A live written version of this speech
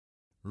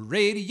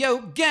Radio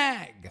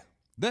GAG,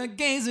 the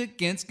Gays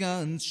Against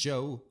Guns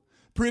show.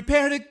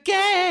 Prepare to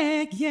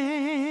gag,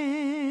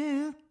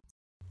 yeah.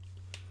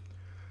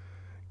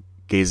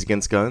 Gays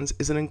Against Guns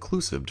is an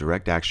inclusive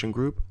direct action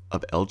group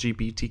of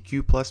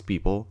LGBTQ plus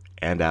people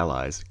and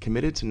allies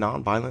committed to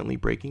non-violently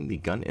breaking the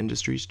gun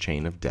industry's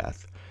chain of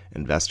death.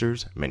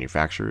 Investors,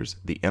 manufacturers,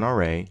 the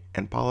NRA,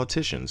 and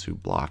politicians who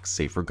block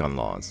safer gun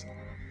laws.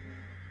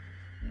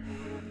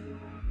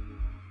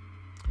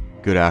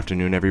 Good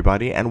afternoon,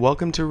 everybody, and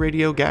welcome to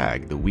Radio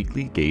GAG, the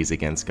weekly Gays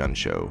Against Gun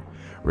show.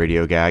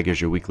 Radio GAG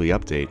is your weekly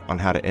update on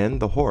how to end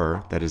the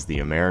horror that is the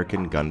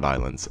American gun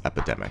violence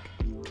epidemic.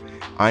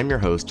 I'm your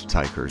host,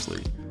 Ty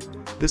Kersley.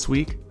 This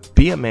week,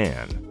 be a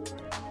man.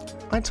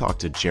 I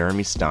talked to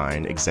Jeremy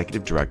Stein,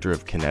 Executive Director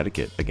of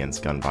Connecticut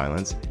Against Gun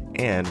Violence,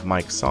 and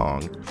Mike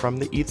Song from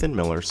the Ethan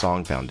Miller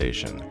Song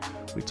Foundation.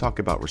 We talk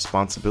about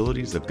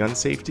responsibilities of gun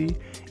safety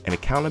and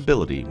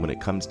accountability when it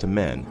comes to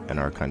men in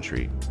our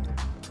country.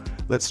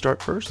 Let's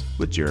start first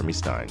with Jeremy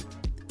Stein.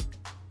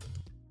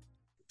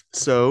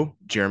 So,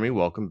 Jeremy,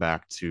 welcome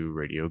back to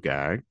Radio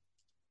GAG.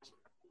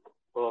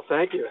 Well,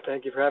 thank you.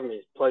 Thank you for having me.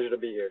 It's a pleasure to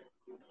be here.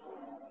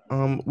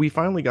 We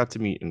finally got to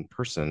meet in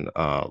person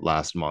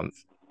last month,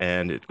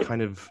 and it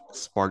kind of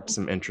sparked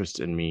some interest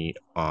in me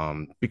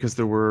because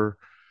there were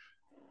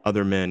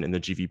other men in the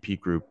GVP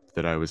group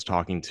that I was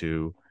talking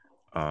to,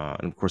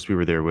 and of course we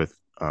were there with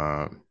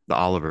the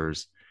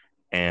Olivers,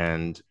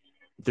 and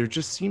there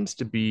just seems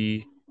to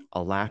be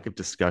a lack of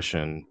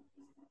discussion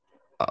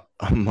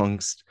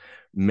amongst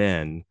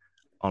men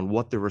on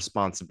what their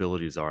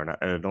responsibilities are. And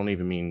I don't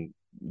even mean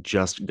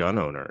just gun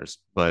owners,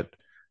 but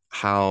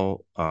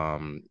how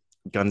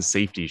gun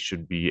safety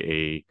should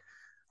be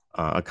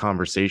a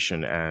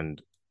conversation,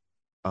 and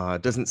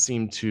doesn't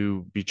seem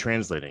to be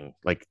translating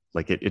like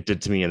it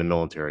did to me in the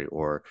military,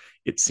 or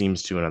it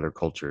seems to in other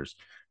cultures.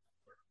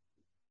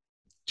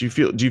 Do you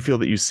feel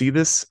that you see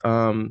this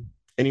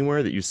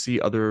anywhere, that you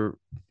see other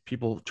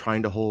people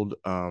trying to hold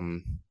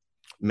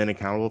men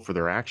accountable for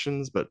their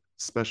actions, but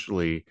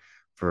especially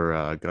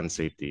for gun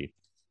safety?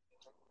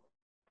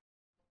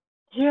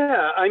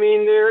 Yeah, I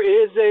mean, there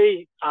is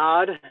a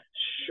odd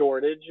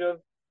shortage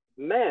of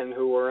men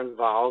who are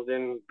involved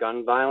in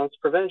gun violence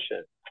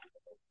prevention.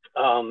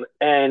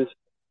 And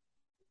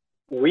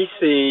we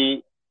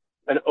see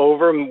an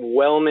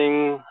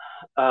overwhelming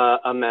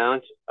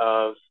amount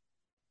of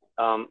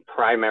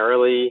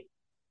primarily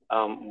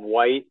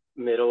white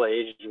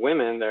middle-aged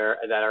women there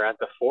that are at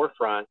the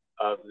forefront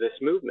of this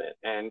movement,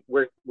 and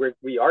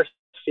we are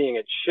seeing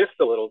it shift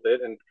a little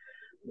bit. And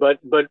but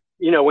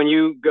you know, when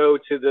you go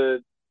to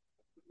the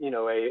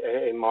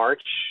a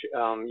march,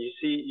 you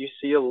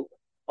see a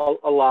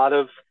lot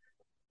of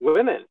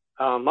women,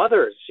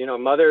 mothers,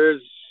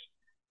 mothers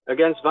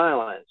against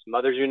violence,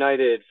 Mothers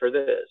United for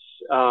this,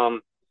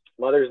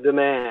 Mothers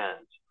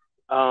Demand,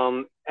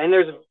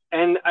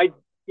 and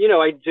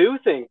I do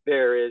think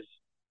there is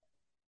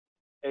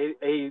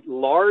a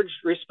large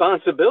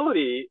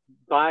responsibility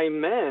by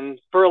men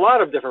for a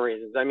lot of different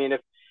reasons. I mean, if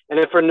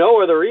for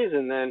no other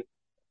reason than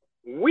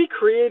we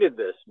created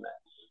this mess.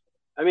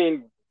 I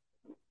mean,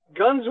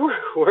 guns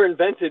were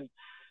invented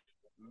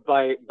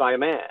by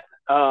men.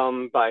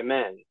 The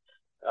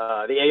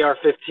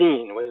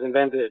AR-15 was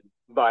invented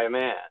by a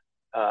man.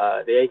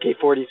 The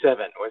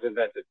AK-47 was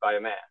invented by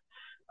a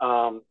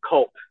man.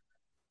 Colt.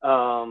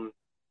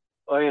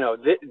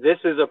 This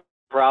is a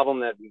problem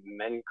that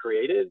men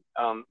created.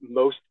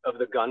 Most of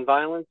the gun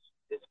violence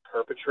is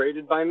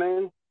perpetrated by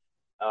men.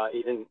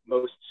 Even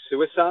most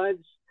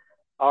suicides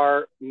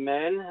are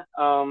men.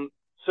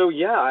 So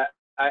yeah,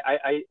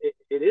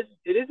 it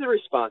is a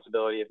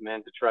responsibility of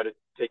men to try to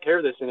take care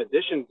of this, in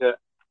addition to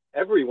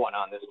everyone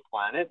on this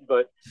planet.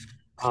 But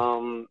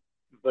I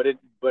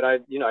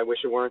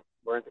wish it weren't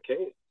the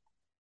case.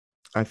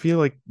 I feel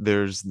like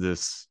there's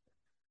this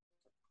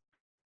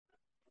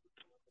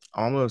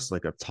almost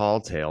like a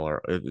tall tale,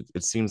 or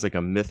it seems like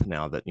a myth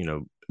now that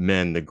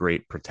men, the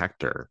great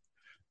protector,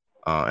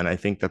 and I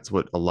think that's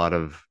what a lot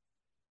of,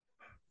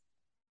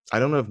 I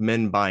don't know if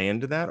men buy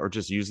into that or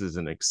just use it as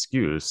an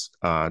excuse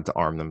to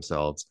arm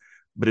themselves,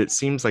 but it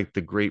seems like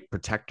the great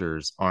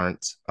protectors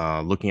aren't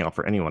looking out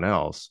for anyone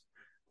else.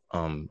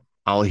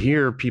 I'll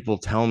hear people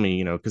tell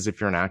me, because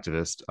if you're an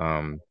activist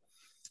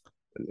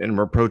and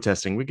we're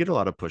protesting, we get a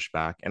lot of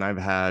pushback, and I've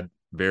had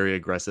very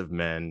aggressive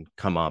men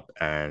come up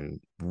and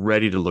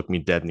ready to look me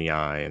dead in the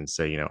eye and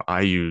say,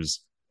 I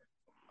use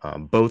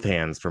both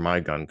hands for my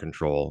gun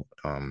control.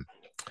 I'm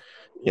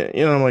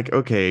like,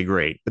 okay,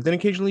 great. But then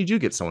occasionally you do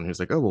get someone who's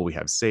like, oh, well, we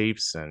have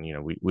safes, and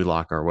we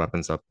lock our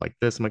weapons up like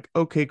this. I'm like,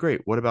 okay,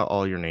 great. What about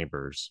all your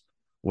neighbors?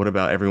 What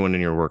about everyone in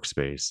your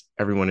workspace,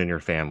 everyone in your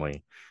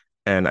family?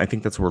 And I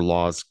think that's where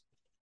laws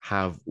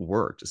have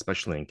worked,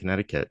 especially in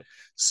Connecticut.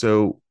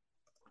 So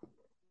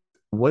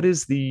what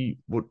is the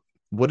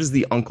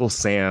Uncle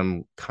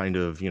Sam kind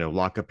of,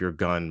 lock up your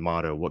gun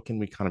motto? What can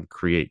we kind of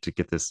create to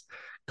get this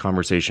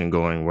conversation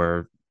going,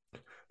 where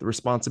the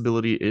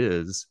responsibility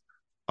is,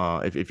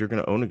 if you're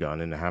going to own a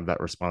gun and have that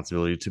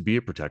responsibility to be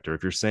a protector,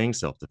 if you're saying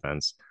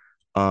self-defense,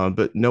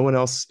 but no one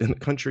else in the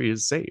country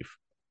is safe.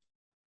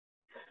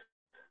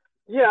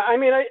 Yeah, I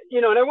mean,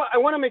 and I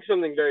want to make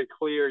something very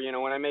clear.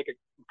 When I make a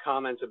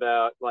comments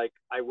about like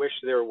I wish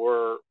there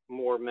were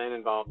more men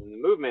involved in the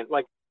movement,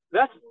 like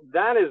that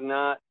is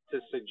not to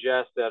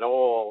suggest at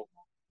all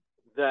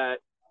that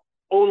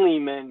only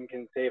men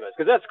can save us,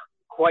 because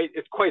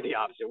it's quite the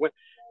opposite.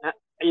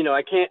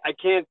 I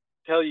can't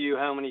tell you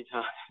how many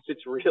times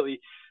it's really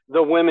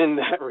the women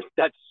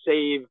that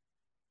save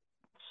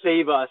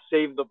us,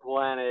 save the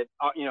planet.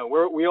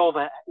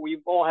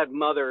 We've all had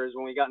mothers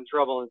when we got in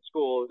trouble in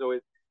school. It was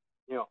always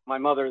my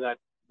mother that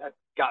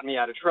got me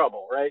out of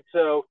trouble, right?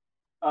 So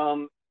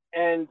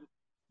and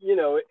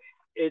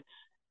it's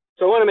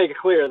so I want to make it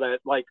clear that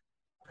like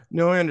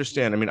No, I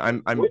understand. I mean,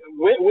 I'm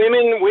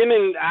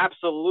women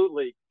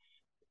absolutely,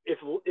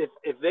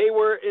 if they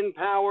were in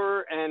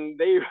power and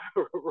they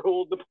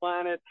ruled the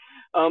planet,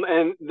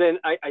 and then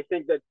I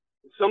think that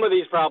some of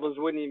these problems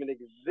wouldn't even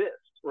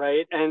exist,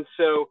 right? And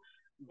so,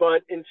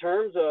 but in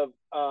terms of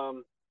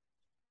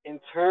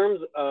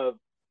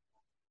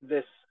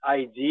this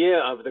idea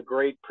of the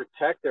great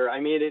protector, I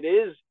mean, it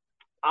is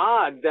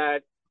odd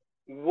that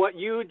what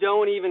you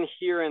don't even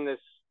hear in this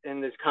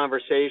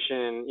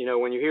conversation,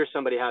 when you hear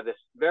somebody have this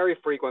very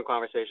frequent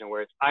conversation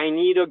where it's I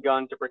need a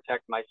gun to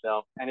protect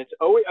myself, and it's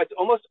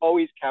almost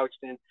always couched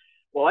in,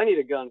 well, I need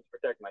a gun to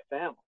protect my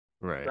family,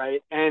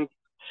 right? And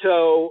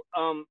so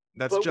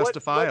that's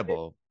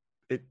justifiable.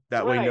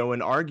 That way right. no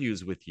one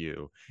argues with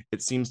you.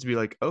 It seems to be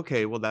like,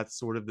 okay, well, that's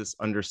sort of this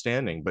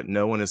understanding, but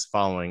no one is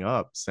following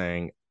up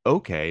saying,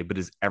 okay, but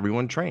is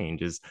everyone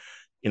trained?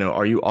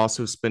 Are you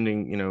also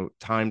spending,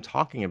 time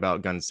talking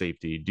about gun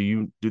safety?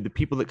 Do the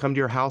people that come to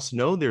your house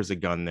know there's a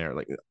gun there?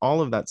 Like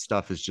all of that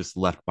stuff is just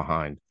left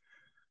behind.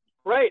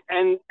 Right.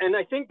 And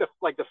I think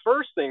the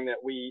first thing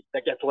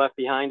that gets left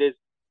behind is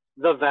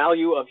the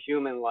value of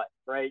human life,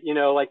 right?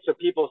 So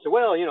people say,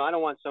 well, I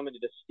don't want somebody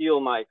to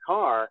steal my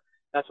car.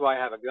 That's why I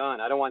have a gun.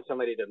 I don't want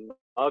somebody to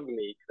mug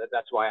me.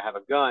 That's why I have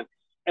a gun.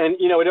 And,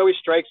 it always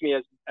strikes me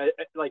as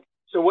like,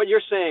 so what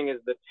you're saying is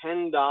the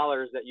 $10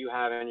 that you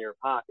have in your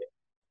pocket,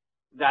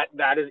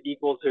 that is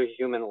equal to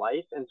human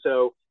life. And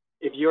so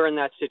if you're in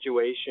that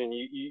situation,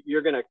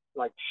 you're going to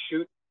like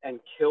shoot and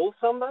kill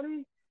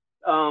somebody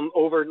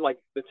over like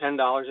the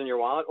 $10 in your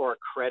wallet or a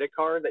credit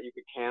card that you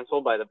could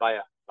cancel by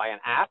an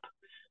app.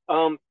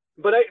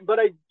 But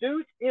I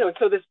do,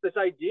 so this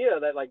idea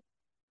that like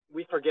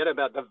we forget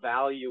about the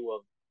value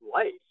of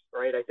life,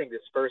 right? I think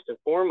this first and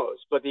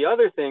foremost. But the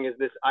other thing is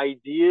this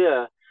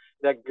idea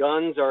that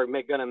guns are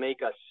going to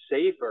make us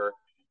safer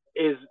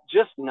is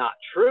just not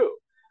true.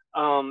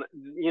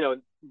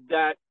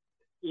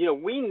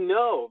 We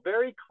know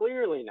very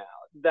clearly now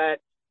that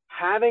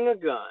having a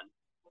gun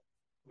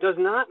does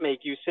not make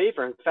you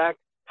safer. In fact,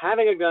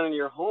 having a gun in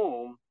your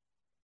home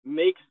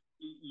makes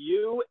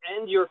you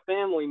and your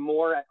family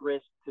more at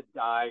risk to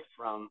die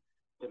from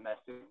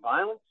domestic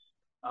violence.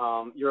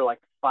 You're like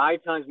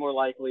 5 times more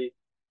likely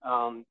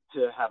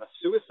to have a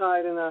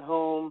suicide in that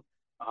home,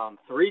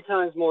 3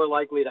 times more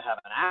likely to have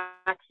an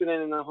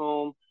accident in the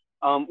home.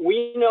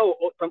 We know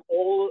from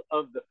all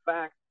of the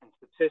facts and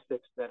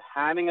statistics that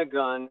having a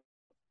gun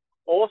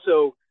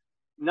also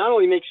not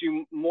only makes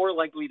you more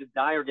likely to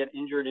die or get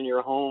injured in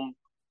your home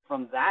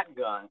from that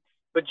gun,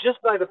 but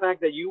just by the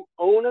fact that you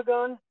own a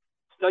gun,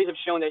 studies have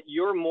shown that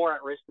you're more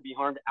at risk to be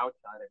harmed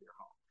outside of your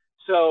home.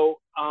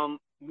 So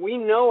we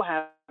know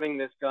having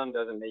this gun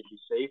doesn't make you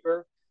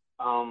safer.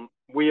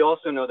 We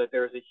also know that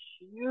there's a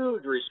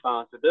huge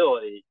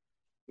responsibility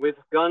with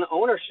gun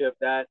ownership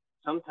that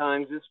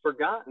sometimes is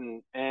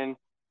forgotten. And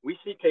we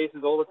see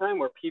cases all the time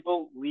where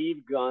people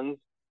leave guns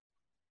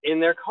in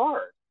their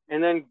cars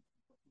and then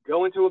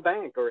go into a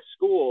bank or a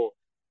school,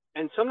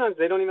 and sometimes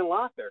they don't even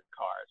lock their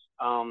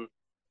cars.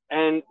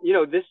 And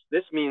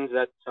this means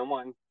that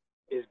someone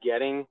is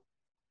getting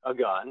a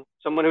gun.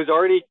 Someone who's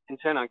already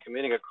intent on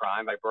committing a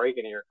crime by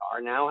breaking in your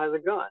car now has a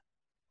gun,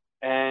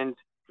 and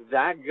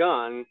that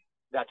gun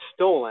that's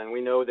stolen,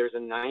 we know there's a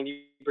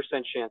 90%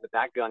 chance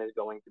that gun is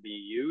going to be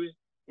used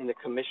in the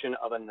commission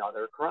of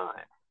another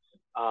crime.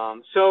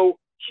 So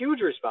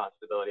huge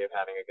responsibility of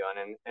having a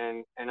gun,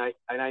 and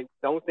I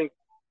don't think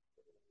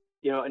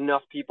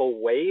enough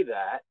people weigh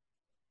that,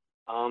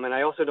 and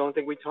I also don't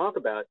think we talk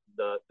about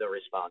the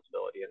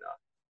responsibility enough.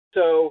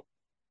 So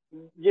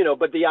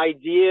but the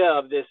idea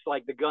of this,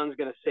 like the gun's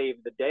going to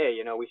save the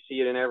day, we see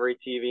it in every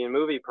TV and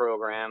movie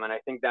program, and I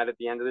think that at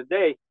the end of the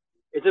day,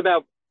 it's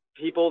about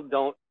people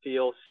don't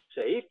feel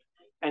safe,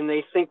 and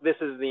they think this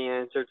is the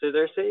answer to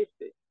their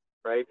safety,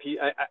 right?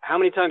 How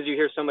many times do you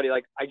hear somebody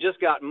like, I just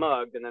got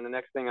mugged, and then the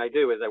next thing I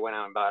do is I went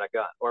out and bought a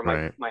gun, or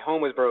my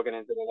home was broken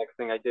into, the next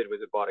thing I did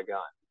was I bought a gun,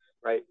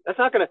 right? That's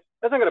not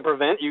gonna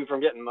prevent you from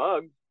getting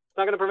mugged. It's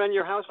not gonna prevent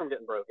your house from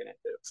getting broken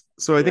into.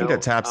 So I think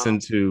that taps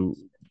into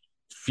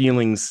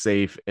feeling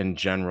safe in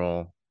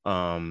general.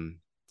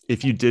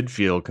 If you did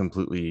feel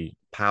completely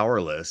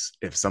powerless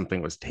if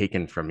something was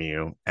taken from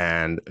you,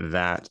 and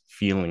that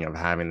feeling of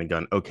having the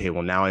gun, okay,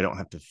 well, now I don't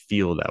have to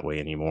feel that way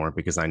anymore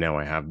because I know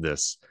I have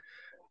this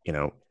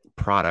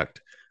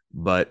product.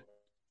 But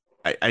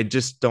I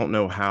just don't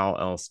know how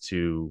else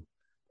to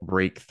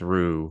break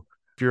through.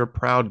 If you're a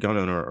proud gun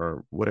owner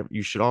or whatever,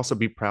 you should also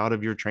be proud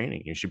of your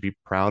training. You should be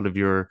proud of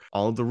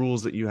all of the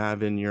rules that you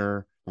have in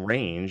your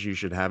range. You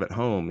should have at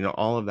home.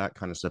 All of that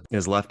kind of stuff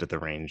is left at the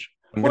range.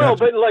 Well,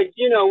 but like,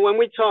 when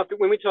we talk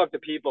to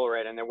people,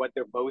 right, and what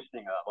they're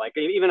boasting of, like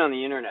even on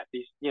the internet,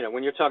 these,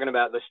 when you're talking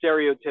about the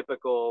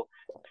stereotypical,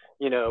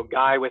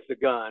 guy with the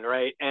gun,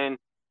 right, and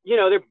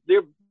they're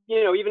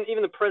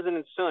even the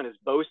president's son is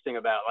boasting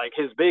about like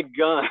his big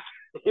gun,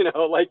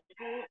 like,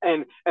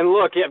 and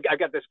look, I've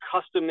got this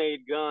custom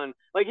made gun.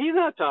 Like, he's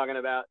not talking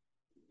about,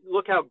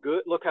 look how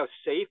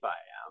safe I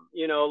am,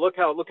 look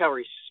how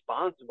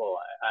responsible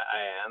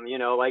I am,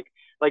 and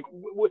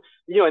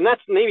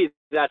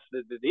that's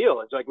the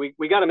deal. It's like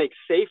we got to make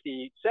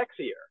safety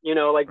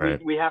sexier, like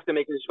right. we have to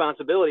make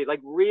responsibility like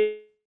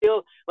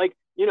real, like,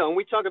 and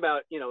we talk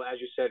about, as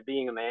you said,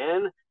 being a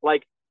man,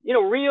 like,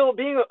 real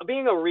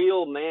being a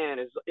real man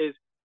is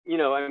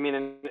I mean,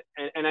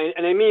 and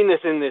I mean this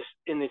in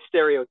this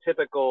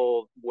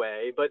stereotypical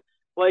way, but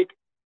like,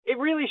 it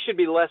really should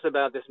be less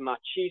about this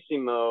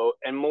machismo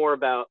and more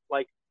about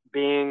like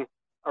being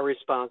a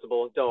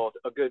responsible adult,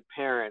 a good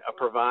parent, a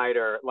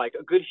provider, like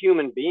a good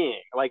human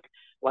being, like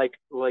a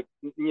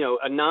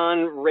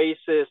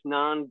non-racist,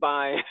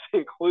 non-biased,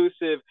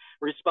 inclusive,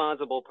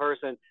 responsible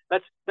person.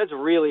 That's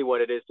really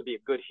what it is to be a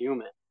good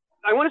human.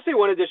 I want to say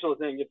one additional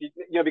thing, if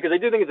because I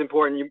do think it's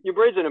important. You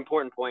raised an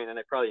important point, and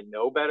I probably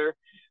know better.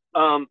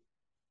 And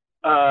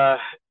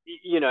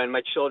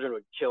my children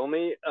would kill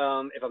me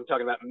if I'm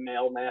talking about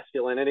male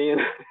masculinity.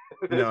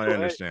 No, I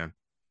understand.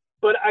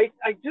 But I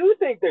do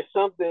think there's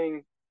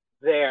something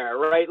there,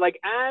 right? Like,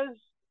 as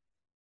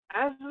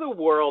the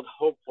world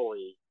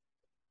hopefully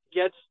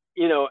gets,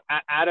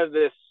 out of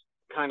this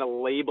kind of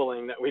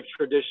labeling that we've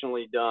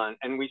traditionally done,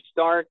 and we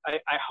start, I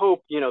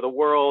hope, the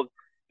world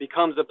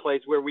becomes a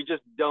place where we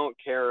just don't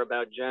care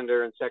about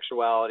gender and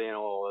sexuality and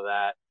all of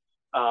that.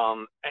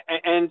 And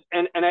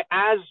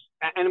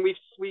we've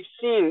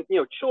seen,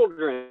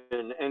 children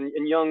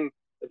and young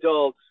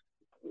adults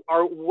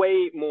are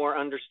way more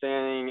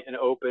understanding and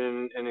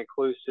open and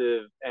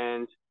inclusive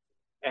and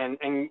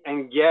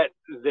get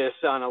this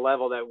on a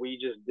level that we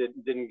just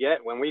didn't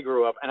get when we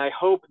grew up. And I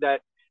hope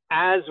that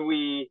as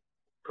we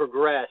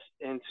progress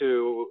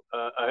into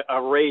a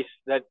race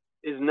that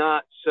is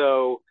not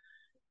so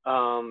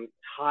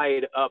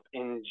tied up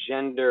in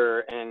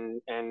gender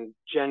and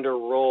gender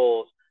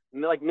roles,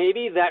 like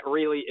maybe that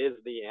really is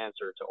the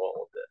answer to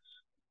all of this.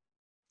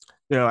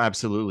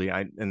 Absolutely.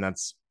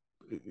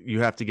 You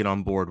have to get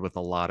on board with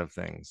a lot of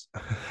things.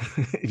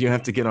 You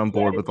have to get on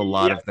board with a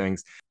lot of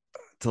things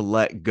to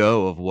let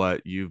go of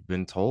what you've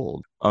been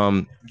told.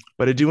 But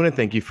I do want to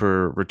thank you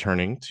for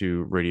returning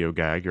to Radio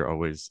GAG. You're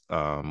always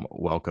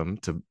welcome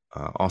to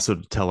also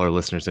tell our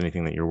listeners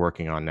anything that you're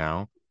working on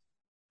now.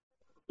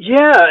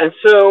 Yeah, and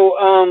so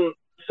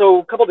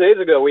a couple of days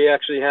ago, we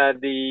actually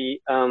had the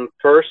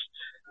first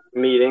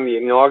meeting, the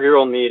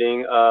inaugural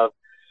meeting of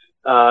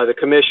the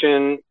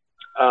Commission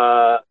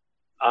of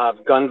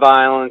Gun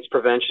Violence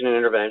Prevention and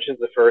Intervention,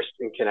 the first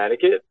in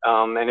Connecticut,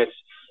 and it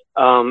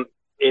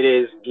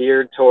is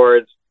geared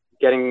towards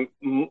getting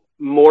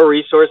more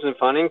resources and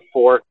funding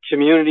for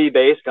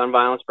community-based gun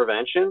violence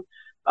prevention.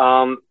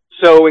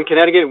 So in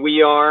Connecticut,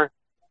 we are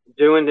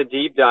doing the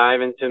deep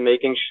dive into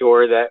making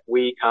sure that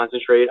we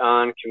concentrate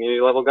on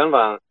community-level gun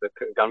violence, the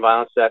gun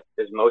violence that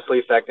is mostly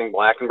affecting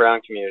Black and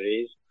Brown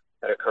communities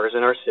that occurs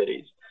in our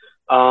cities,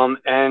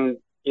 and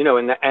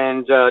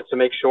to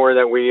make sure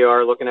that we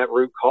are looking at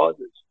root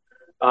causes.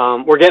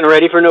 We're getting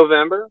ready for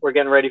November. We're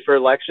getting ready for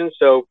elections.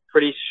 So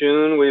pretty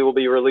soon we will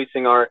be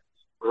releasing our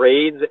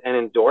grades and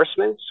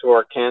endorsements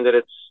for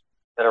candidates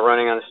that are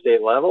running on the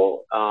state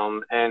level.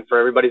 And for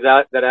everybody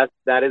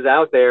that is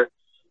out there,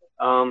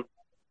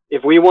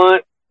 if we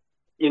want,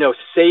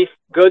 safe,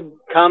 good,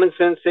 common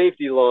sense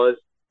safety laws,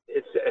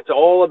 it's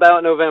all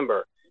about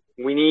November.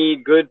 We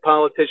need good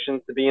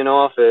politicians to be in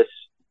office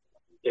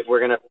if we're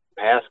going to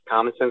pass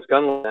common sense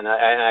gun laws. And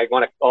I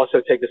want to also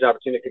take this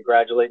opportunity to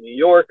congratulate New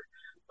York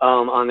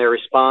on their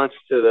response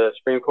to the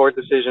Supreme Court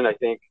decision. I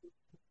think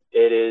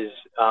it is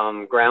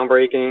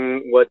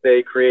groundbreaking what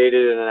they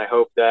created, and I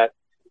hope that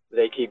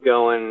they keep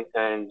going.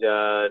 And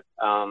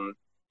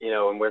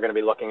and we're going to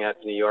be looking at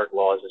New York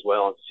laws as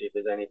well and see if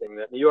there's anything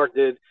that New York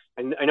did.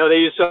 And I know they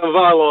used some of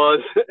our laws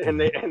and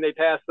they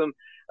passed them,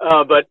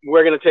 but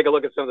we're going to take a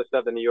look at some of the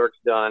stuff that New York's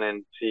done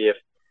and see if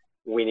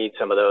we need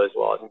some of those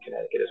laws in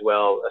Connecticut as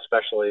well,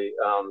 especially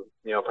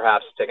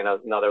perhaps taking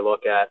another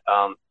look at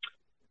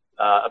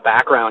a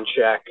background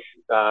check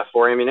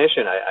for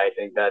ammunition. I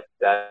think that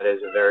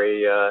is a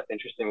very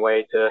interesting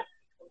way to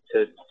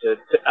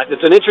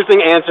it's an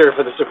interesting answer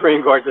for the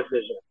Supreme Court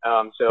decision.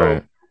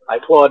 Right. I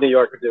applaud New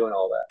York for doing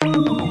all that.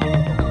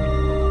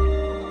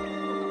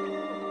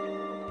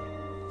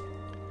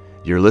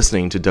 You're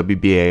listening to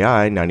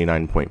WBAI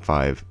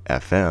 99.5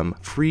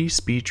 FM, Free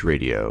Speech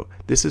Radio.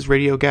 This is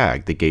Radio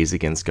GAG, the Gays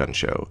Against Gun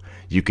Show.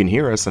 You can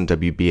hear us on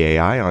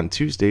WBAI on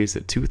Tuesdays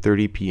at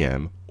 2:30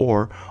 p.m.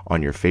 or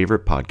on your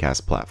favorite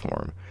podcast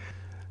platform.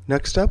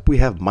 Next up, we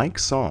have Mike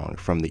Song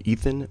from the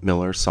Ethan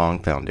Miller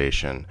Song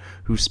Foundation,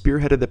 who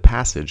spearheaded the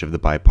passage of the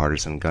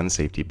bipartisan gun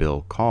safety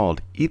bill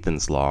called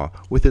Ethan's Law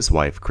with his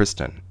wife,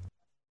 Kristen.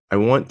 I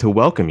want to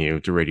welcome you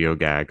to Radio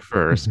GAG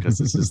first, because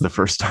this is the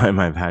first time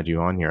I've had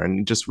you on here,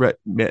 and just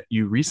met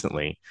you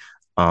recently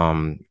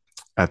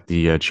at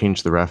the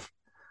Change the Ref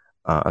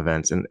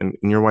events. And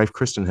your wife,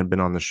 Kristen, had been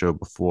on the show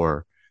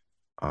before.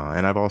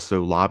 And I've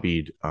also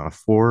lobbied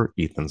for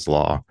Ethan's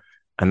Law.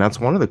 And that's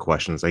one of the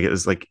questions I get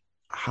is like,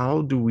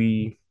 how do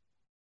we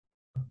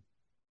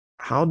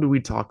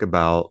talk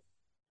about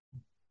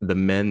the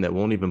men that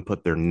won't even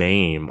put their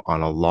name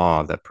on a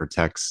law that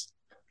protects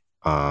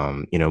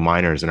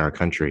minors in our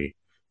country?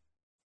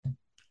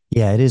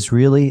 Yeah, it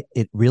really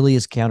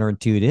is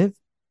counterintuitive.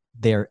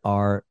 There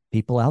are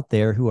people out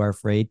there who are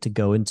afraid to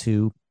go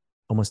into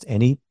almost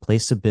any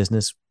place of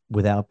business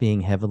without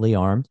being heavily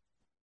armed.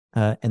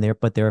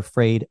 But they're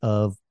afraid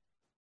of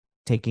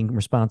taking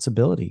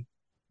responsibility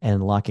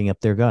and locking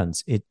up their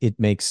guns. It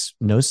makes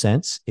no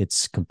sense.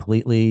 It's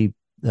completely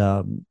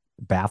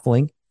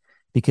baffling,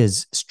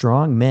 because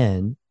strong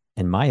men,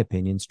 in my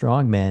opinion,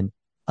 strong men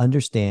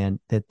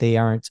understand that they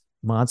aren't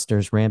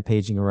monsters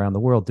rampaging around the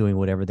world doing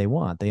whatever they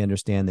want. They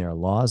understand there are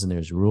laws and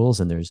there's rules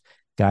and there's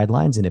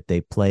guidelines. And if they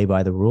play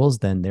by the rules,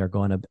 then they're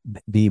going to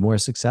be more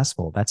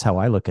successful. That's how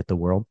I look at the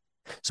world.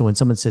 So when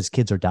someone says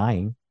kids are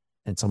dying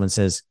and someone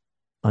says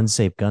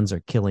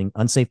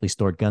unsafely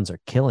stored guns are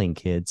killing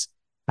kids,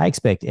 I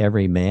expect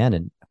every man,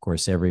 and of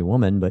course every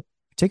woman, but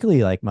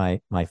particularly like my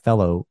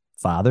fellow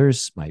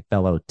fathers, my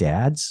fellow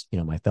dads,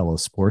 my fellow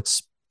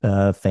sports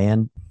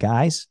fan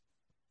guys,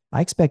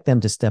 I expect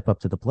them to step up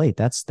to the plate.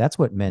 That's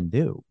what men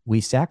do.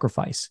 We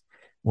sacrifice.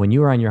 When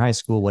you were on your high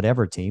school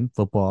whatever team,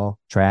 football,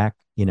 track,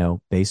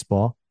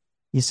 baseball,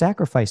 you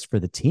sacrificed for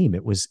the team.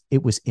 It was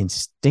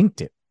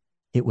instinctive.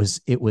 It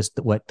was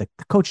what the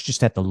coach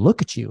just had to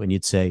look at you and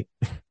you'd say,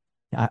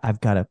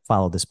 I've got to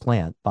follow this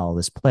plan, follow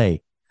this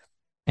play.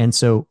 And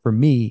so for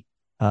me,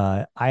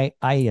 I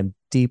am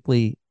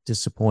deeply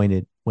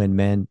disappointed when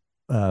men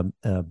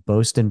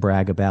boast and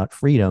brag about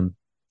freedom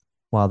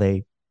while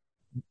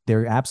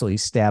they're absolutely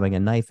stabbing a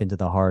knife into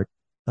the heart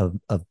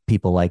of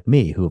people like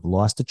me who have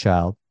lost a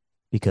child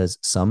because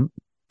some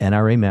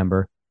NRA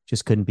member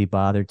just couldn't be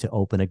bothered to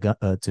open a gun,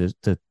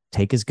 to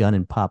take his gun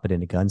and pop it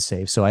in a gun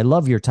safe. So I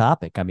love your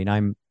topic. I mean,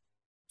 I'm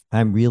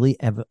really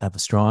have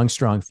strong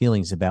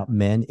feelings about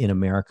men in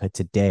America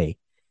today.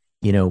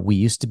 We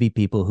used to be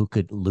people who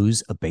could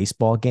lose a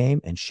baseball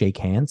game and shake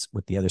hands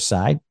with the other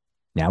side.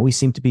 Now we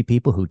seem to be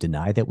people who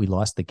deny that we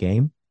lost the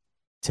game.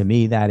 To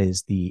me, that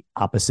is the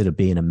opposite of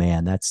being a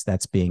man.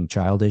 That's being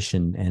childish,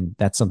 and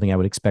that's something I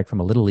would expect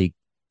from a little league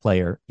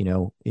player,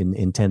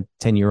 in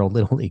 10-year-old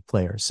little league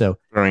player. So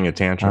throwing a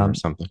tantrum or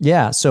something.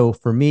 Yeah. So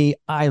for me,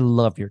 I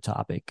love your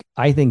topic.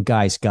 I think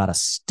guys got to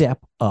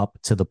step up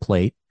to the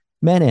plate,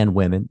 men and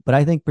women, but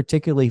I think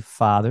particularly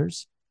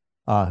fathers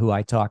who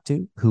I talk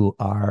to who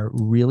are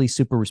really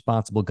super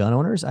responsible gun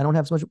owners. I don't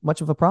have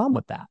much of a problem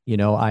with that.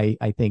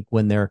 I think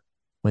when they're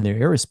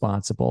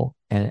irresponsible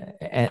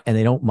and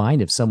they don't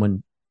mind if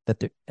someone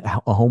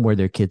a home where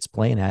their kid's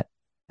playing at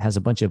has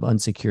a bunch of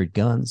unsecured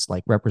guns,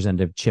 like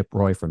Representative Chip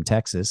Roy from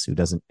Texas, who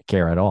doesn't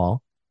care at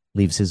all,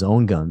 leaves his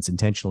own guns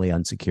intentionally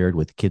unsecured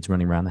with kids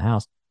running around the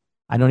house.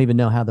 I don't even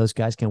know how those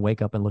guys can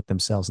wake up and look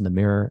themselves in the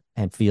mirror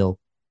and feel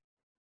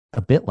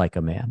a bit like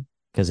a man,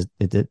 because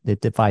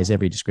it defies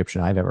every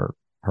description I've ever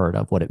heard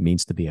of what it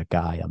means to be a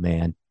guy, a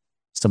man,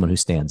 someone who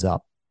stands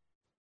up.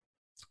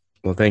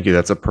 Well, thank you.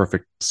 That's a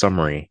perfect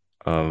summary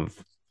of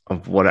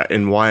what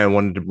and why I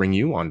wanted to bring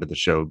you onto the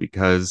show,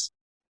 because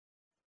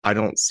I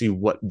don't see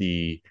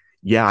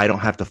I don't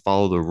have to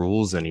follow the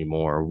rules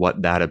anymore,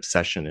 what that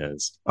obsession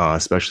is,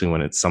 especially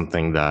when it's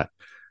something that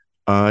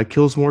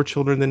kills more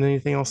children than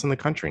anything else in the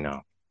country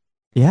now.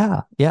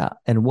 Yeah. Yeah.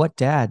 And what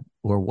dad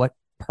or what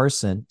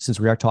person, since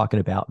we are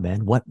talking about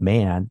men, what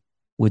man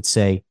would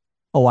say,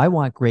 oh, I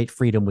want great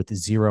freedom with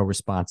zero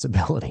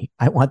responsibility.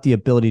 I want the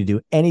ability to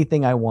do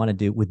anything I want to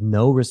do with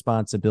no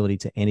responsibility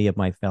to any of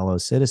my fellow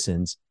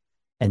citizens.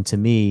 And to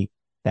me,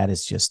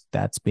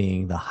 that's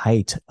being the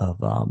height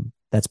of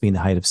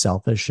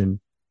selfish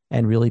and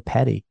really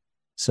petty.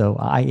 So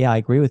I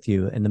agree with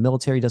you. And the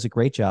military does a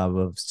great job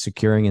of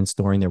securing and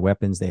storing their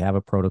weapons. They have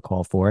a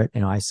protocol for it.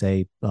 And I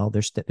say, well,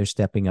 they're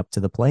stepping up to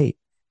the plate.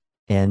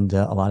 And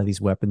a lot of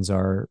these weapons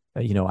are,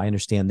 I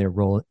understand their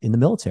role in the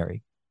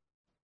military.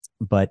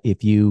 But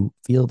if you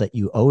feel that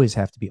you always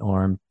have to be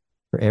armed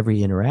for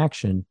every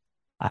interaction,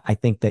 I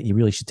think that you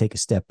really should take a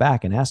step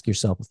back and ask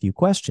yourself a few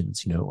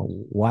questions.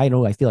 Why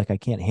do I feel like I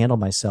can't handle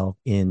myself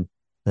in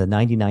the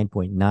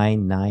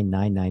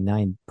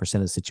 99.99999%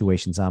 of the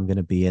situations I'm going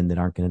to be in that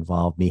aren't going to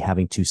involve me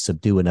having to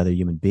subdue another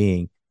human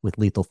being with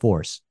lethal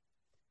force?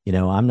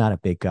 I'm not a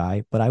big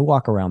guy, but I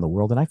walk around the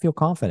world and I feel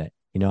confident.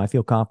 I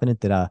feel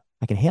confident that I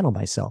can handle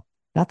myself.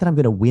 Not that I'm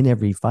going to win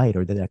every fight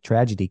or that a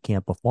tragedy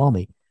can't befall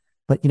me,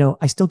 but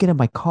I still get in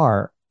my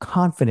car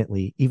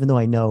confidently, even though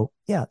I know,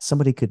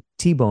 somebody could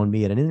T-bone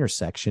me at an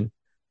intersection,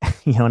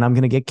 and I'm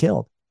going to get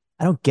killed.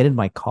 I don't get in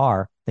my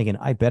car thinking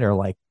I better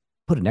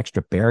put an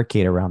extra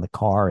barricade around the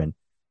car and,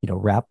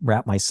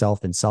 wrap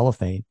myself in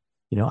cellophane.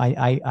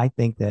 I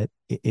think that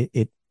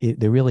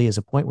there really is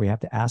a point where you have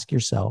to ask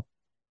yourself,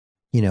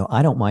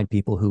 I don't mind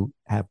people who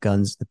have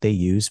guns that they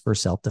use for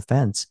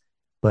self-defense,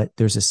 but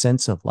there's a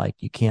sense of like,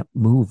 you can't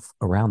move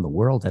around the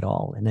world at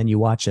all. And then you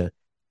watch a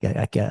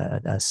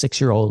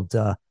 6-year-old,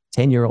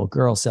 10-year-old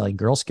girl selling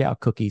Girl Scout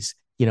cookies,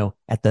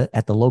 at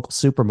the local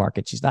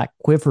supermarket. She's not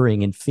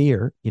quivering in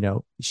fear.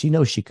 She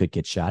knows she could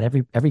get shot.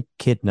 Every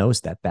kid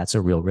knows that that's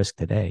a real risk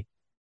today,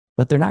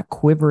 but they're not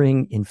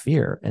quivering in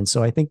fear. And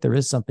so I think there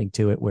is something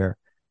to it where,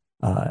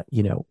 I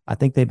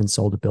think they've been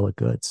sold a bill of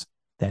goods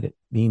that it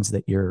means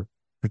that you're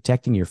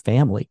protecting your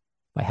family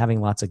by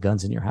having lots of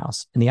guns in your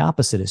house. And the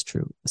opposite is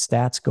true. The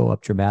stats go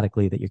up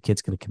dramatically that your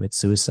kid's going to commit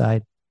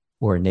suicide,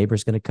 or a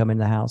neighbor's going to come in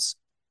the house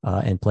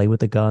and play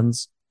with the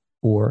guns,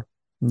 or,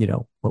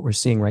 what we're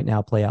seeing right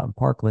now play out in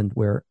Parkland,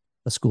 where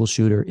a school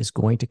shooter is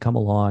going to come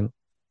along,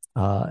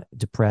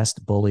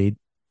 depressed, bullied,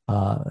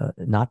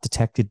 not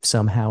detected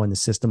somehow in the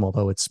system,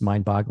 although it's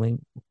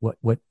mind-boggling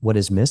what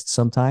is missed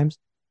sometimes.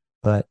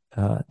 But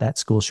that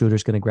school shooter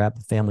is going to grab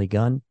the family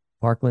gun.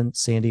 Parkland,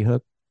 Sandy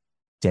Hook,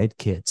 dead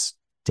kids,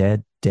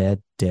 dead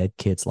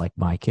kids like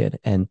my kid.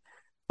 And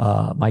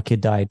my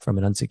kid died from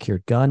an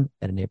unsecured gun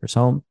at a neighbor's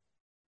home.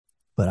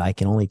 But I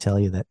can only tell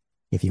you that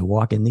if you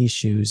walk in these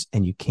shoes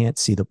and you can't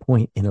see the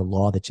point in a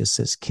law that just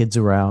says kids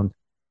around,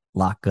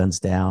 lock guns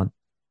down,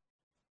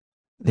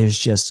 there's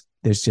just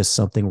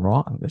something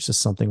wrong. There's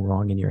just something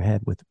wrong in your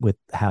head with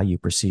how you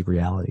perceive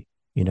reality,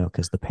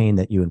 because the pain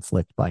that you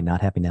inflict by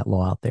not having that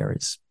law out there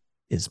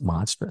is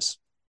monstrous.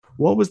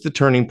 What was the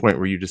turning point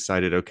where you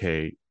decided,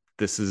 okay,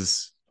 this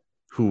is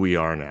who we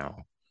are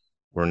now?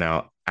 We're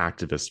now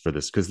activists for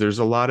this, because there's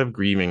a lot of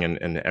grieving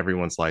in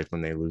everyone's life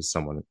when they lose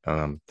someone.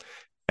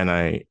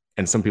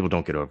 And some people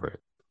don't get over it.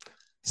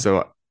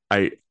 So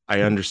I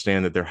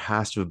understand that there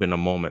has to have been a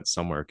moment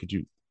somewhere. Could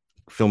you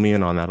fill me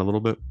in on that a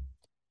little bit?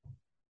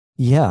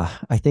 Yeah,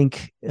 I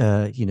think,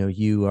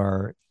 you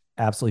are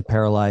absolutely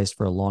paralyzed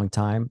for a long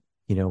time,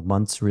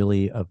 months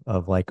really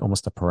of like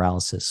almost a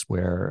paralysis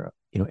where,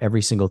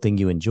 every single thing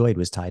you enjoyed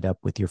was tied up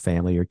with your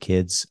family, your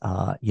kids.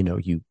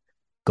 You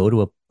go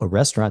to a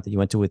restaurant that you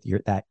went to with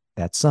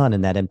that son,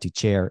 and that empty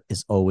chair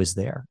is always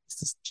there. It's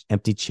this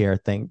empty chair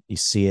thing. You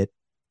see it,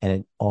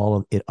 and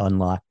it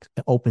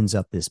opens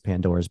up this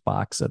Pandora's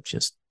box of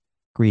just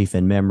grief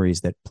and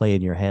memories that play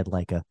in your head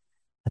like a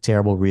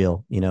terrible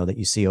reel, that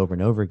you see over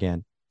and over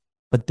again.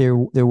 But there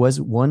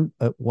was one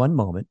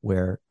moment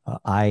where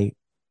I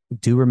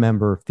do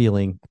remember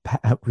feeling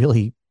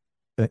really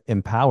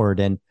empowered,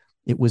 and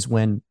it was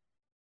when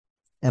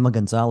Emma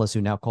Gonzalez,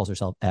 who now calls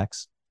herself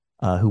X,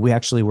 who we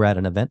actually were at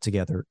an event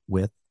together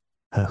with,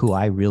 who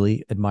I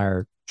really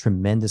admire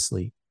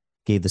tremendously,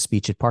 gave the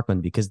speech at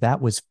Parkland, because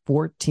that was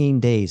 14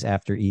 days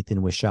after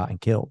Ethan was shot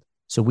and killed.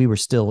 So we were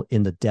still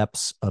in the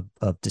depths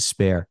of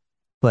despair.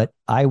 But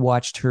I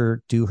watched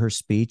her do her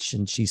speech,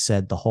 and she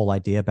said the whole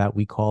idea about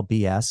we call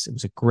BS. It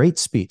was a great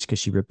speech because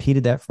she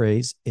repeated that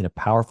phrase in a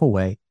powerful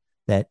way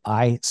that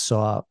I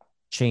saw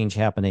change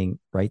happening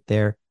right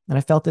there. And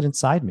I felt it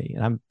inside me.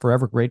 And I'm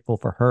forever grateful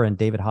for her and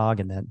David Hogg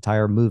and that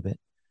entire movement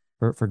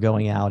for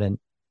going out and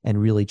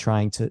really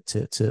trying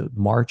to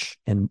march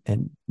and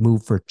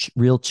move for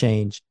real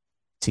change,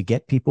 to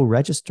get people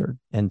registered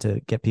and to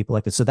get people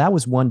elected. So that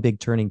was one big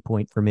turning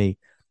point for me.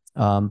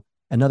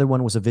 Another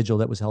one was a vigil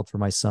that was held for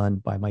my son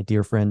by my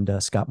dear friend,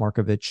 Scott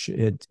Markovich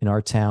in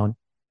our town.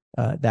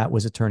 That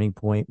was a turning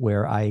point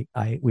where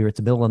we were at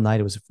the middle of the night.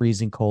 It was a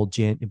freezing cold.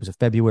 It was a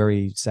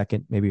February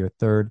 2nd, maybe or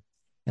 3rd.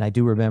 And I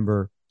do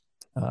remember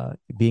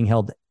being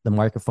held the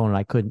microphone, and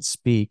I couldn't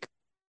speak.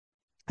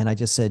 And I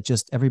just said,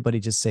 everybody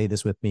just say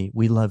this with me.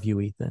 We love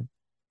you, Ethan.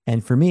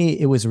 And for me,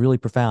 it was really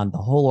profound.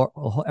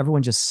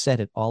 Everyone just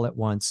said it all at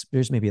once.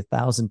 There's maybe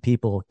 1,000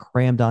 people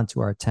crammed onto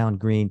our town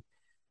green.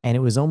 And it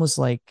was almost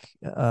like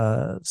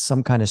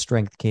some kind of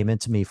strength came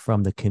into me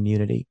from the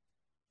community,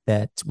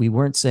 that we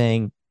weren't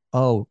saying,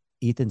 oh,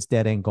 Ethan's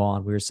dead and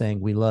gone. We were saying,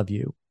 we love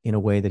you, in a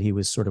way that he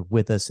was sort of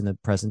with us in the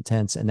present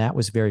tense. And that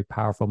was a very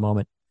powerful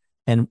moment.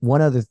 And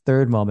one other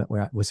third moment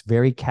where it was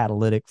very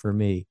catalytic for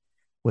me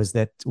was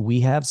that we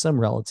have some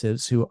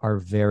relatives who are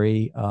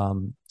very,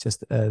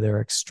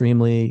 they're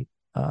extremely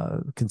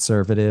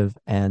conservative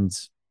and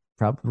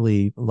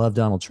probably love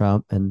Donald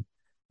Trump and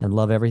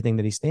love everything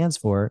that he stands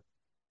for.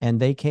 And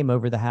they came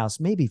over the house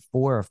maybe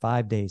 4 or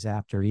 5 days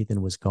after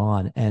Ethan was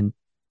gone. And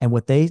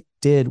what they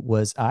did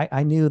was,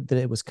 I knew that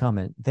it was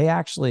coming. They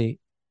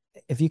actually,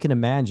 if you can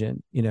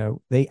imagine,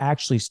 they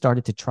actually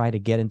started to try to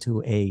get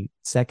into a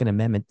Second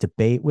Amendment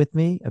debate with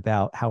me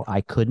about how I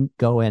couldn't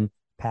go and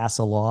pass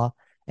a law.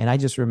 And I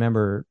just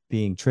remember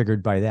being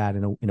triggered by that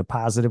in a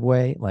positive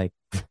way. Like,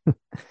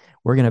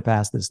 we're going to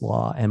pass this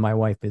law. And my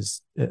wife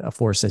is a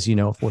force, as you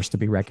know, a force to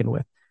be reckoned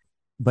with.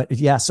 But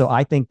yeah, so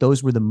I think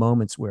those were the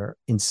moments where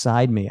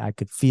inside me, I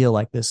could feel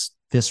like this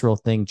visceral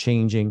thing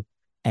changing.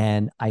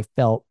 And I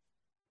felt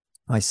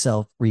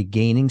myself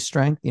regaining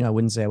strength. I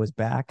wouldn't say I was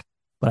back,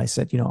 but I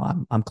said,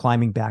 I'm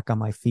climbing back on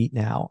my feet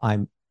now.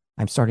 I'm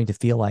I'm starting to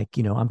feel like,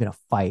 I'm going to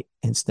fight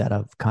instead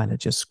of kind of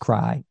just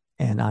cry.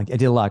 And I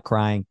did a lot of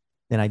crying.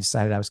 Then I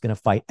decided I was going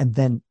to fight. And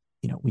then,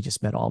 we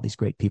just met all these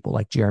great people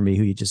like Jeremy,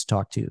 who you just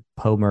talked to,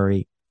 Poe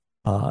Murray.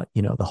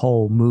 The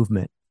whole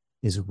movement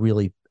is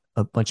really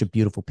a bunch of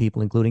beautiful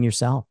people, including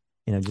yourself.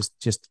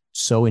 Just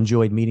so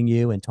enjoyed meeting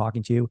you and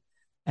talking to you.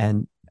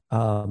 And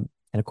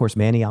of course,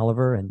 Manny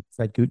Oliver and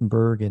Fred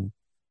Gutenberg. And,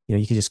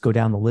 you can just go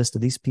down the list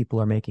of these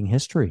people are making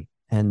history,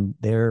 and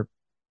they're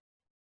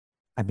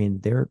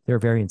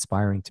very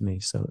inspiring to me.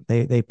 So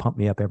they pump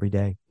me up every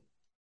day.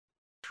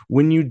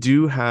 When you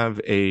do have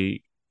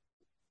a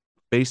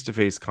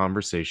face-to-face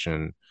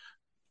conversation,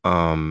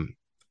 do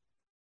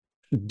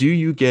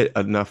you get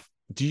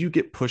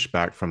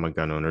pushback from a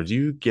gun owner? Do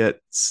you get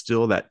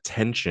still that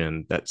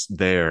tension that's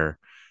there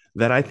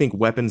that I think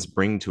weapons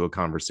bring to a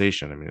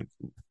conversation? I mean,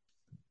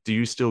 do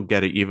you still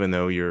get it even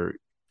though you're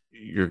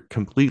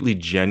completely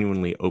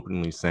genuinely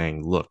openly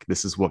saying, look,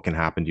 this is what can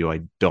happen to you, I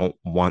don't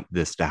want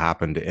this to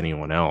happen to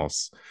anyone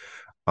else,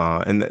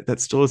 and that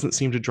still doesn't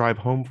seem to drive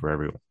home for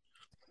everyone?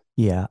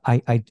 Yeah,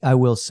 I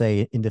will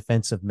say, in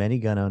defense of many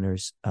gun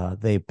owners,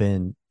 they've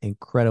been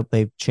incredible.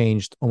 They've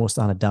changed almost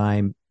on a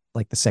dime.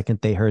 Like the second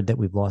they heard that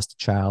we've lost a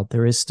child,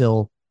 there is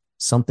still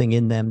something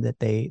in them that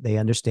they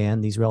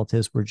understand. These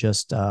relatives were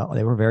just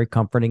they were very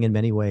comforting in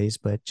many ways,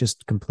 but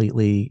just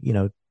completely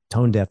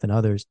tone deaf in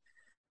others.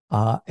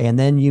 And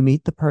then you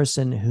meet the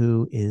person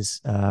who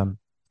is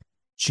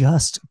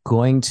just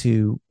going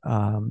to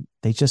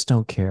they just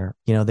don't care.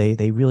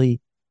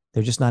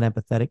 They're just not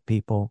empathetic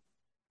people.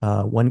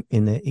 One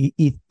in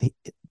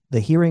the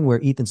hearing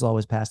where Ethan's law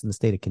was passed in the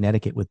state of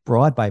Connecticut with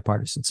broad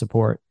bipartisan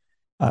support,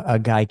 a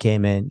guy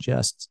came in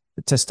just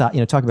to stop,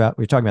 we're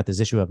talking about this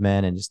issue of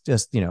men, and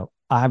just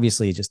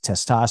obviously just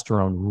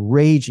testosterone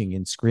raging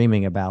and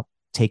screaming about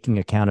taking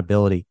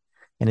accountability.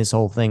 And his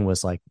whole thing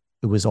was like,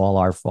 it was all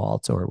our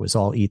fault, or it was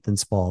all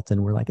Ethan's fault.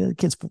 And we're like, the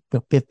kid's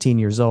 15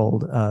 years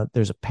old.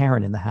 There's a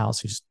parent in the house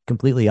who's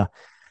completely,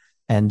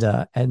 and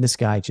this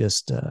guy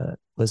just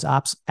was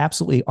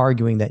absolutely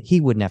arguing that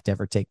he wouldn't have to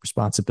ever take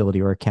responsibility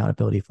or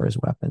accountability for his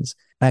weapons.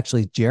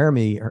 Actually,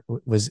 Jeremy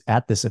was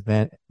at this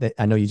event that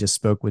I know you just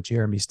spoke with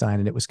Jeremy Stein,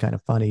 and it was kind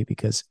of funny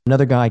because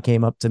another guy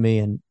came up to me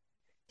and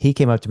he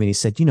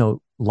said,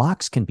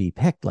 locks can be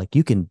picked. Like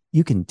you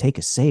can take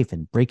a safe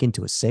and break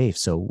into a safe.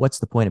 So what's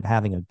the point of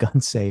having a gun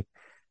safe?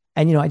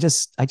 And, I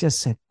just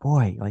said,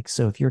 boy, like,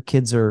 so if your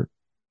kids are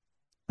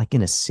like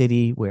in a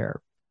city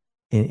where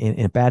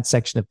in a bad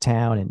section of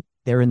town and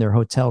they're in their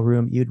hotel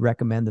room, you'd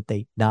recommend that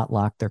they not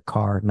lock their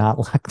car, not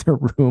lock their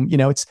room.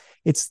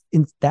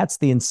 That's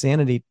the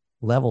insanity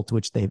level to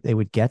which they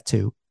would get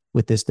to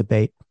with this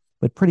debate.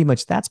 But pretty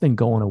much that's been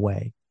going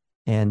away.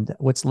 And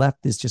what's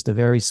left is just a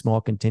very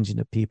small contingent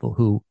of people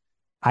who,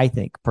 I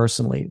think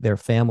personally, their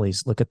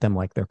families look at them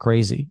like they're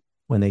crazy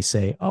when they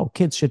say, oh,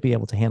 kids should be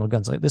able to handle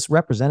guns. Like this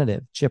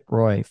representative, Chip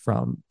Roy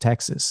from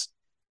Texas,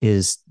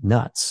 is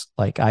nuts.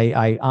 Like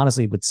I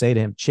honestly would say to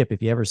him, Chip,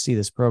 if you ever see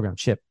this program,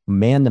 Chip,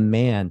 man to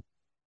man,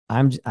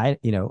 I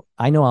know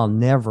I'll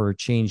never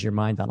change your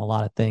mind on a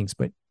lot of things,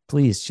 but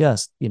please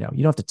just, you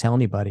don't have to tell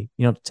anybody.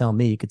 You don't have to tell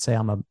me. You could say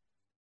I'm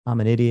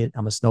an idiot.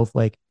 I'm a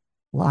snowflake.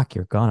 Lock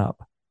your gun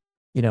up.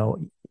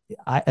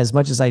 As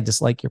much as I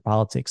dislike your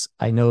politics,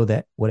 I know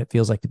that what it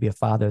feels like to be a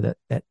father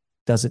that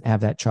doesn't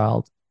have that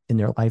child in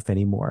their life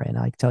anymore. And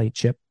I tell you,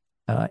 Chip,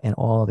 and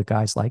all the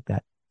guys like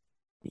that,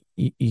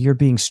 you're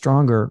being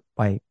stronger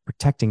by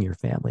protecting your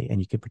family,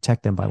 and you can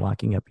protect them by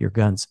locking up your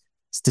guns,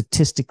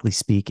 statistically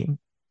speaking.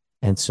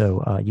 And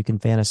so you can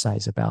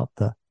fantasize about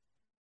the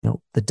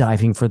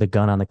diving for the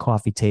gun on the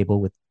coffee table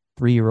with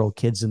 3-year-old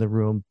kids in the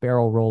room,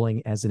 barrel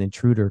rolling as an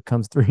intruder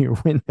comes through your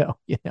window,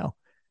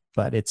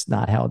 but it's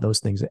not how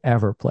those things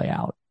ever play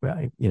out,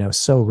 right?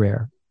 So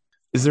rare.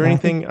 Is there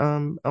anything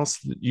else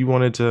that you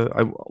wanted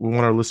we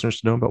want our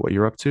listeners to know about what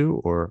you're up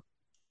to, or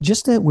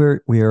just that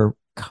we're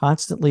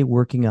constantly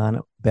working on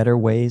better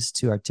ways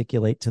to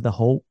articulate to the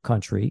whole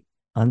country,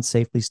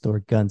 unsafely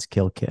stored guns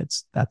kill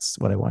kids. That's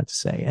what I wanted to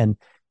say. And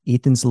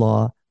Ethan's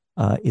law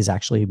is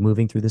actually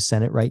moving through the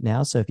Senate right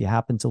now. So if you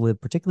happen to live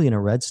particularly in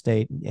a red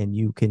state, and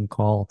you can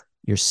call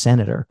your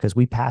senator, because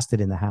we passed it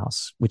in the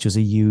House, which was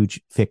a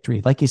huge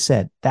victory. Like you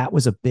said, that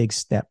was a big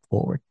step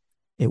forward.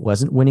 It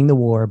wasn't winning the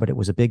war, but it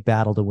was a big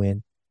battle to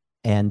win.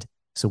 And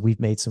so we've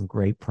made some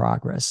great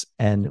progress,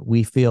 and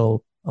we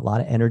feel a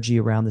lot of energy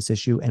around this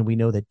issue. And we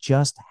know that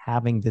just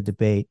having the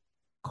debate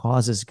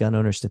causes gun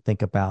owners to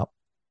think about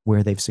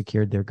where they've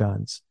secured their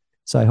guns.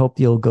 So I hope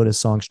you'll go to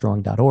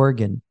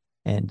songstrong.org and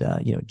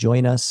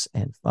join us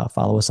and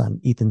follow us on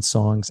Ethan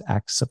Song's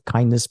Acts of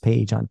Kindness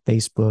page on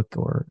Facebook,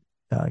 or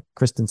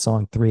Kristen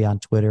Song 3 on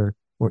Twitter,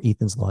 or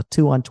Ethan's Law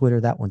 2 on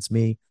Twitter. That one's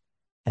me.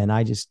 And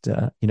I just,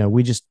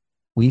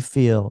 we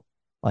feel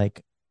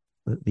like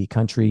the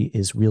country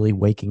is really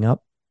waking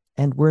up,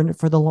 and we're in it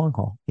for the long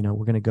haul. We're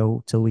going to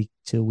go till the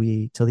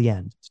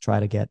end to try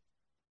to get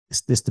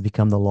this to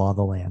become the law of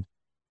the land.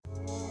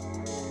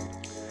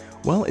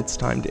 Well, it's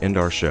time to end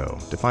our show.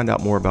 To find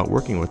out more about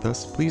working with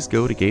us, please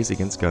go to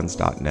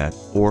gazeagainstguns.net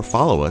or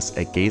follow us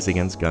at Gaze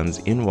Against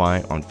Guns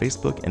NY on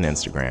Facebook and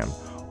Instagram,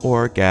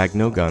 or Gag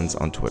No Guns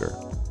on Twitter.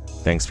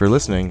 Thanks for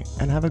listening,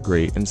 and have a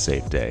great and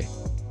safe day.